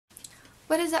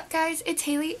What is up, guys? It's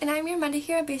Haley, and I'm your Monday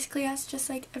here at BasicallyUs, just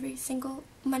like every single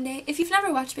Monday. If you've never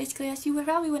watched BasicallyUs, you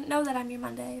probably wouldn't know that I'm your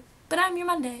Monday, but I'm your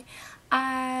Monday.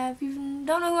 If you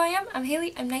don't know who I am, I'm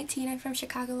Haley. I'm 19. I'm from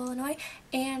Chicago, Illinois,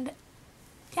 and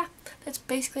yeah, that's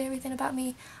basically everything about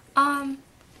me. All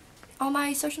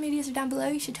my social medias are down below.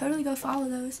 You should totally go follow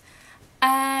those.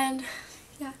 And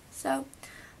yeah, so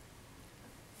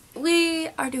we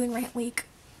are doing rant week,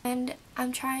 and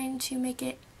I'm trying to make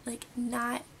it like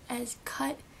not as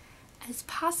cut as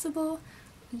possible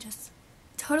and just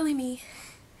totally me,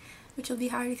 which will be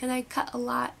hard because I cut a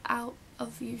lot out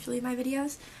of usually my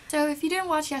videos. So if you didn't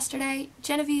watch yesterday,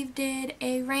 Genevieve did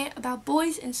a rant about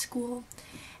boys in school,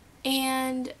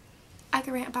 and I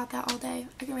could rant about that all day.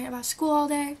 I can rant about school all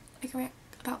day. I can rant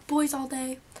about boys all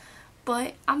day,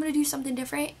 but I'm gonna do something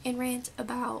different and rant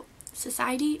about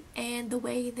society and the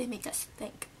way they make us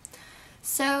think.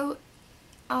 So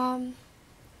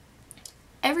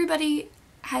everybody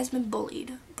has been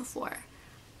bullied before.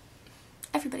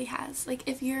 Everybody has. Like,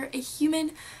 if you're a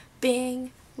human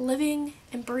being living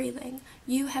and breathing,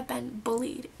 you have been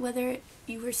bullied. Whether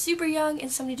you were super young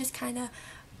and somebody just kind of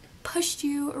pushed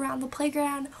you around the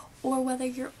playground, or whether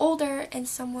you're older and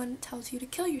someone tells you to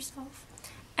kill yourself.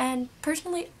 And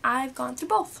personally, I've gone through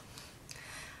both.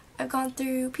 I've gone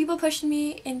through people pushing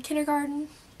me in kindergarten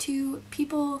to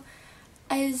people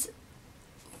as...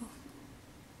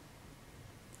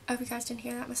 I hope you guys didn't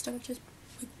hear that, my stomach just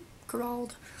like,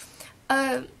 growled.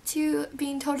 To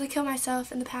being told to kill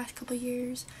myself in the past couple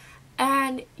years.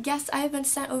 And yes, I have been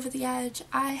sent over the edge.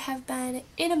 I have been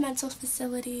in a mental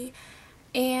facility,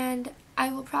 and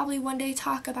I will probably one day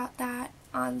talk about that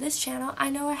on this channel. I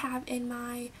know I have in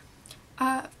my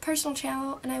personal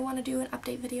channel, and I want to do an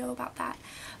update video about that.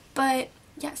 But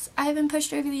yes, I have been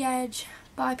pushed over the edge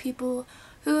by people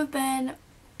who have been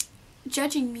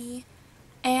judging me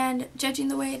and judging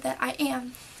the way that I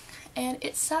am, and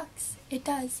it sucks. It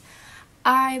does.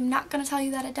 I'm not gonna tell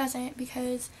you that it doesn't,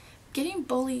 because getting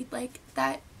bullied like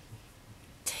that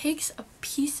takes a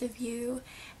piece of you,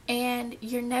 and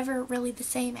you're never really the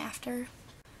same after.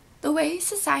 The way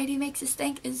society makes us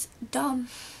think is dumb.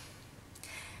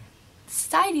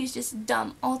 Society is just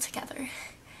dumb altogether.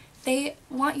 They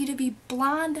want you to be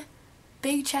blonde,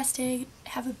 big-chested,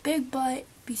 have a big butt,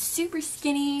 be super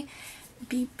skinny,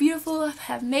 be beautiful,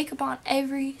 have makeup on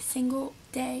every single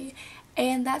day,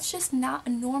 and that's just not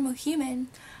a normal human.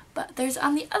 But there's,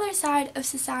 on the other side of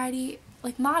society,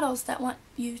 like models that want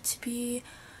you to be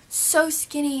so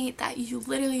skinny that you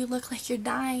literally look like you're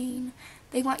dying.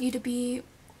 They want you to be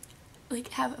like,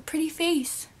 have a pretty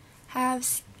face,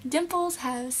 have dimples,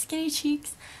 have skinny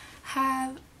cheeks,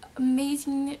 have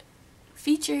amazing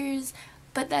features,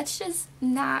 but that's just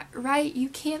not right. You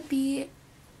can't be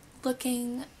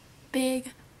looking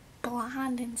big,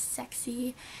 blonde, and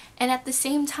sexy, and at the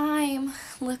same time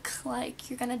look like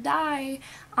you're gonna die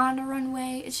on a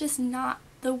runway. It's just not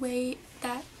the way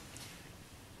that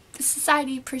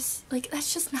society like,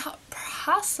 that's just not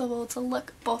possible to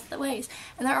look both the ways.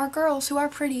 And there are girls who are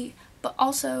pretty but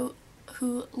also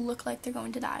who look like they're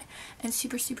going to die and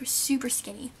super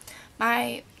skinny.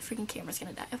 My freaking camera's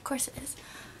gonna die. Of course it is.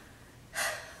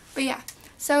 But yeah,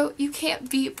 so you can't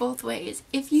be both ways.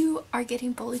 If you are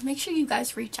getting bullied, make sure you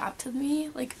guys reach out to me,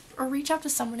 like, or reach out to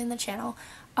someone in the channel.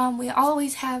 We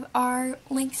always have our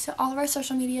links to all of our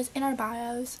social medias in our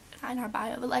bios, not in our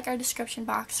bio, but like our description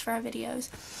box for our videos.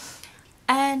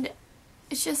 And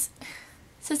it's just,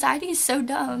 society is so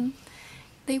dumb.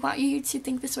 They want you to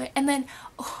think this way. And then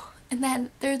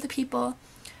there are the people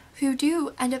who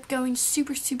do end up going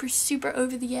super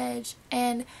over the edge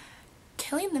and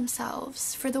killing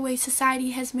themselves for the way society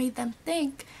has made them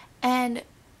think, and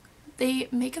they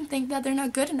make them think that they're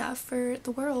not good enough for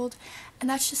the world, and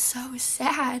that's just so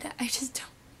sad. I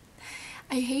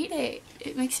hate it.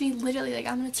 It makes me literally, like,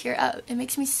 I'm gonna tear up. It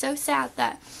makes me so sad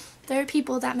that there are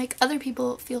people that make other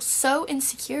people feel so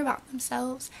insecure about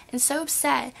themselves and so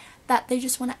upset that they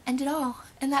just want to end it all,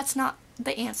 and that's not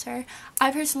the answer. I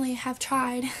personally have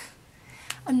tried.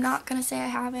 I'm not gonna say I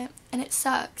haven't, and it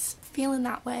sucks feeling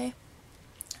that way,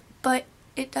 but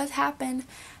it does happen,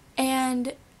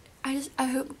 and I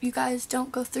hope you guys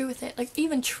don't go through with it. Like,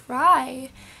 even try.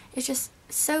 It's just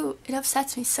so, it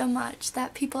upsets me so much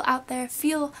that people out there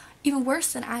feel even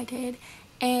worse than I did,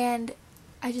 and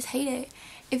I just hate it.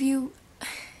 If you,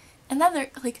 and then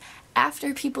like,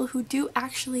 after people who do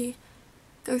actually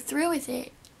go through with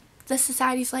it, the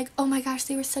society's like, oh my gosh,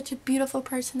 they were such a beautiful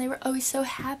person, they were always so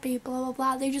happy, blah blah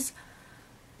blah. They just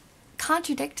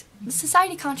contradict,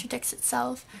 society contradicts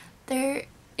itself.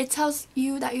 It tells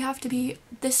you that you have to be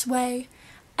this way,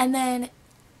 and then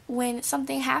when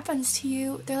something happens to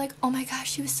you, they're like, oh my gosh,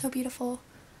 she was so beautiful.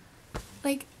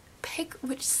 Like, pick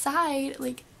which side.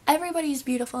 Like, everybody's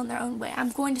beautiful in their own way.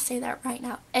 I'm going to say that right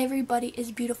now. Everybody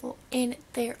is beautiful in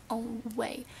their own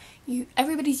way.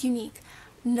 Everybody's unique.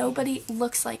 Nobody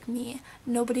looks like me.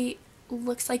 Nobody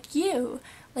looks like you.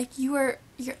 Like, you are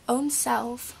your own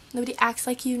self. Nobody acts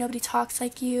like you. Nobody talks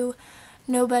like you.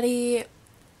 Nobody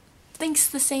thinks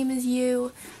the same as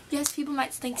you. Yes, people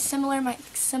might think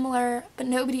similar, but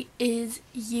nobody is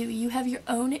you. You have your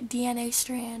own DNA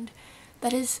strand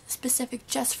that is specific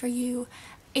just for you,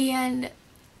 and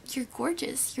you're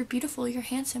gorgeous, you're beautiful, you're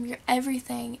handsome, you're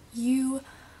everything. You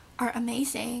are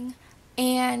amazing,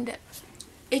 and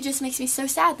it just makes me so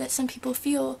sad that some people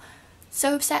feel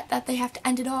so upset that they have to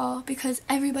end it all, because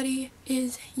everybody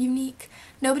is unique.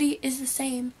 Nobody is the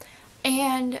same.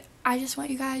 And I just want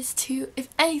you guys to, if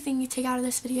anything you take out of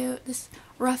this video, this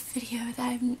rough video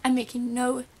that I'm making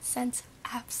no sense,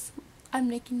 I'm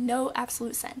making no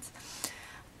absolute sense.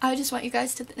 I just want you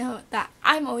guys to know that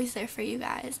I'm always there for you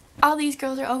guys. All these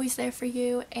girls are always there for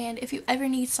you, and if you ever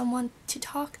need someone to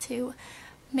talk to,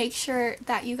 make sure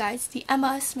that you guys DM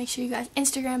us, make sure you guys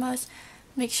Instagram us,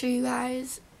 make sure you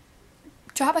guys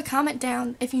drop a comment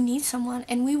down if you need someone,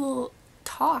 and we will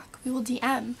talk, we will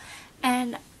DM.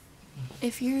 And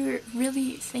if you're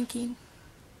really thinking,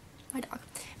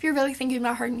 if you're really thinking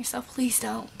about hurting yourself, please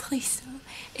don't.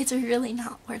 It's really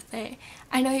not worth it.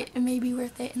 I know it may be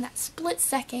worth it in that split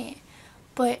second,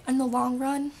 but in the long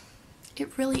run,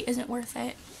 it really isn't worth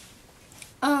it.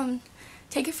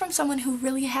 Take it from someone who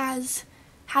really has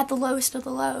had the lowest of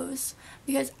the lows,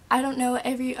 because I don't know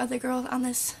every other girl on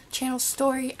this channel's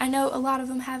story. I know a lot of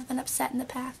them have been upset in the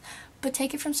past, but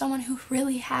take it from someone who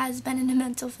really has been in a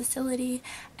mental facility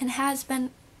and has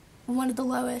been one of the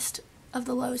lowest of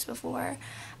the lows before.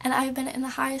 And I've been in the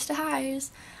highest of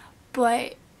highs,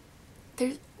 but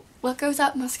what goes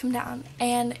up must come down.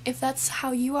 And if that's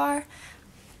how you are,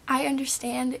 I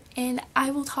understand, and I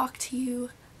will talk to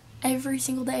you every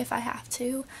single day if I have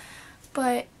to.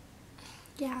 But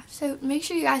yeah, so make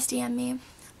sure you guys DM me.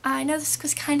 I know this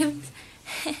was kind of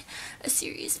a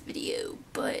serious video,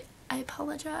 but I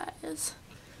apologize.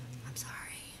 I'm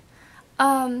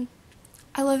sorry.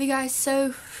 I love you guys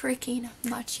so freaking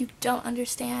much. You don't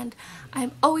understand.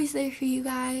 I'm always there for you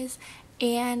guys,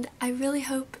 and I really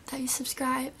hope that you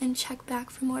subscribe and check back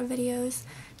for more videos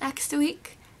next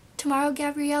week. Tomorrow,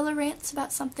 Gabriella rants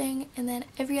about something, and then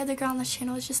every other girl on this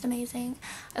channel is just amazing.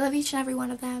 I love each and every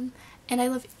one of them, and I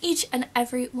love each and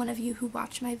every one of you who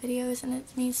watch my videos, and it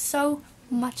means so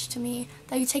much to me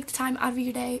that you take the time out of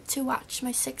your day to watch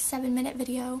my 6-7 minute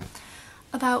video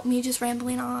about me just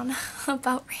rambling on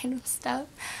about random stuff.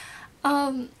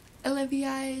 I love you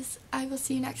guys. I will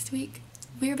see you next week.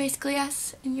 We're Basically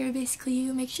Us, and you're Basically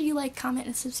You. Make sure you like, comment,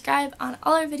 and subscribe on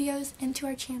all our videos and to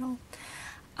our channel.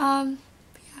 Yeah,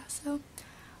 so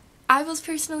I will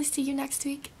personally see you next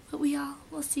week, but we all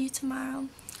will see you tomorrow.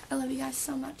 I love you guys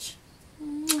so much.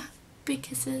 Mwah. Big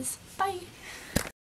kisses. Bye.